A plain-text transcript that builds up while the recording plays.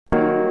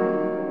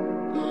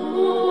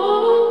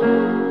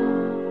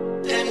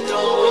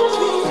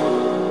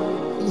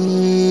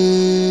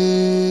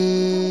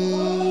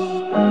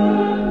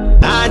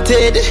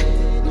haunted.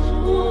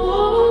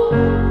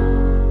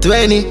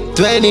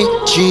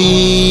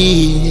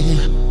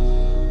 2023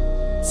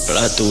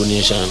 Platoon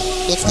Nation.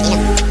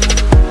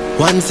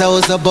 Once I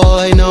was a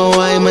boy, now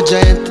I'm a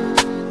giant.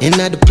 In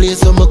the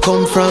place where I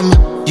come from,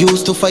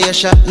 used to fire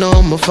shot, now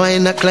I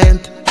find a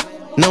client.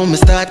 Now me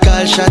start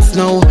call shots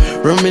now,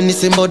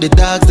 reminiscing about the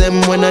dogs them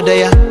when I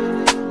there.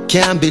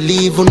 Can't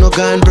believe who no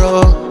gone,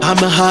 bro. And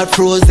my heart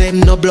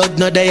frozen, no blood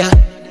no there.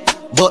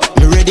 But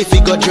me ready fi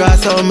go draw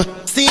some.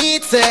 See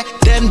it say,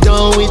 them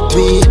down with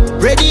we.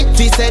 Ready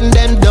fi send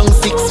them down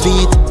 6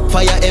 feet.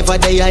 Fire ever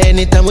there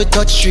anytime we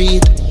touch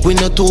street. We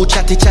no too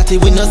chatty,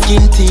 we no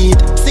skin teeth.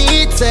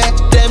 See it say,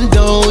 them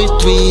down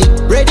with we.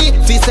 Ready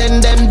fi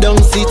send them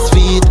down 6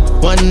 feet.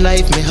 One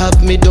life me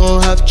have, me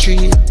don't have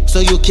 3. So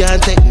you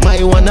can't take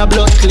my one a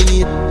blood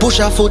clean. Push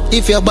a foot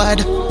if you're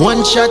bad.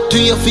 One shot to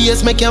your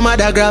face make your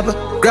mother grab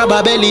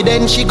a belly,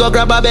 then she go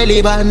grab a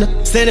belly band.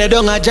 Send her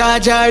down a jar,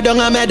 down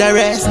a med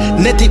rest.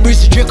 Netty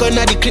breeze trick on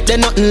the clip,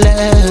 then nothing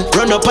left.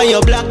 Run up on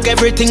your block,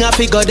 everything I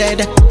figure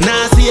dead.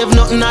 Nah save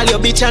nothing, all your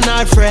bitch and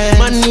all friends.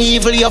 Man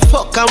evil, you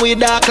fuck and we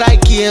dark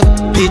like cave.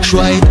 Pitch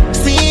white,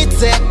 see it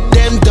say,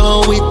 them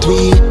down with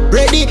we.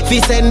 Ready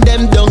fi send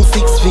them down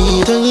 6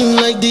 feet. Time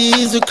like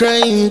this we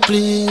crying,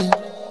 please.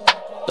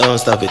 Don't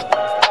stop it.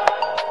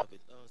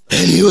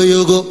 Anywhere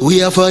you go,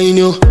 we are find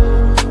you.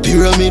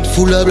 Pyramid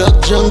full of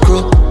black junk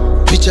crow.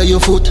 Picture your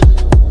foot.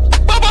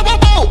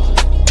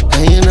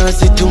 And you not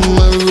see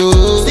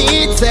tomorrow.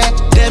 See it say,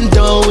 them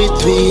down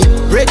with we.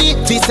 Ready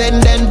fi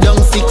send them down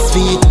 6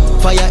 feet.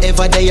 Fire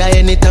ever there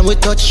anytime we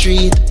touch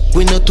street.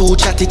 We no too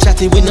chatty,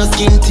 we no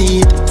skin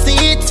teeth.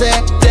 See it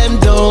say, them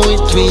down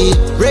with we.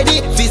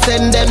 Ready fi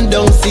send them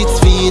down 6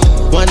 feet.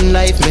 One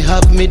life me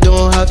have, me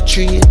don't have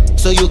 3.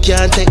 So you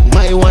can't take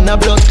my one a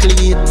blood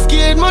clean.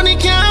 Scared money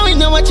can't win,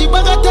 no what you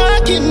bugger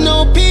talking.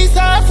 No peace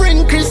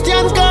offering,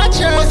 Christians got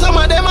church. But some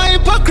of them are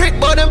hypocrite,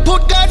 but them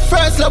put God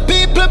first. Love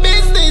people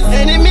business,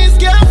 enemies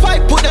can't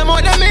fight, put them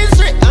out of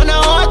misery. And a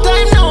hard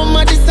time now,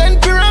 my descent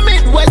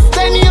pyramid.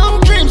 Western young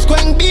dreams,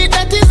 Quang beat,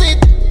 that is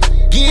it.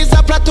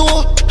 Giza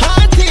plateau,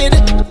 haunted.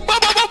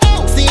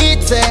 See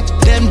it say,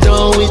 them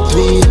down with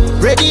we.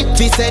 Ready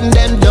fi send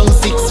them down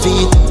 6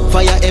 feet.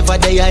 Fire ever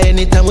there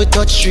anytime we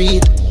touch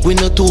street. We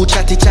no too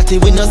chatty,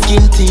 we no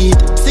skin teeth.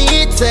 See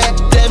it say,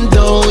 them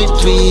down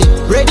with we.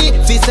 Ready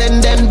fi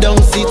send them down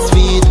 6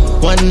 feet.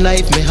 One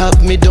life me have,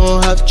 me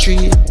don't have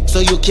 3. So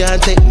you can't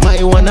take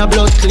my one a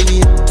blood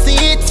clean. See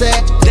it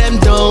say, them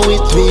down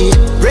with we.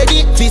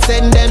 Ready fi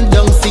send them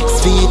down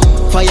 6 feet.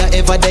 Fire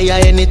ever there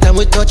anytime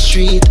we touch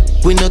street.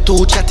 We no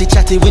too chatty,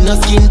 we no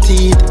skin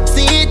teeth.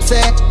 See it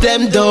say,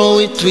 them down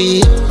with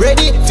we.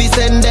 Ready fi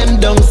send them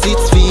down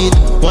 6 feet.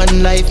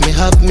 One life me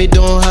have, me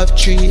don't have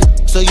 3.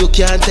 So you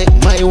can't take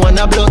my one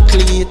a blood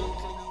clean.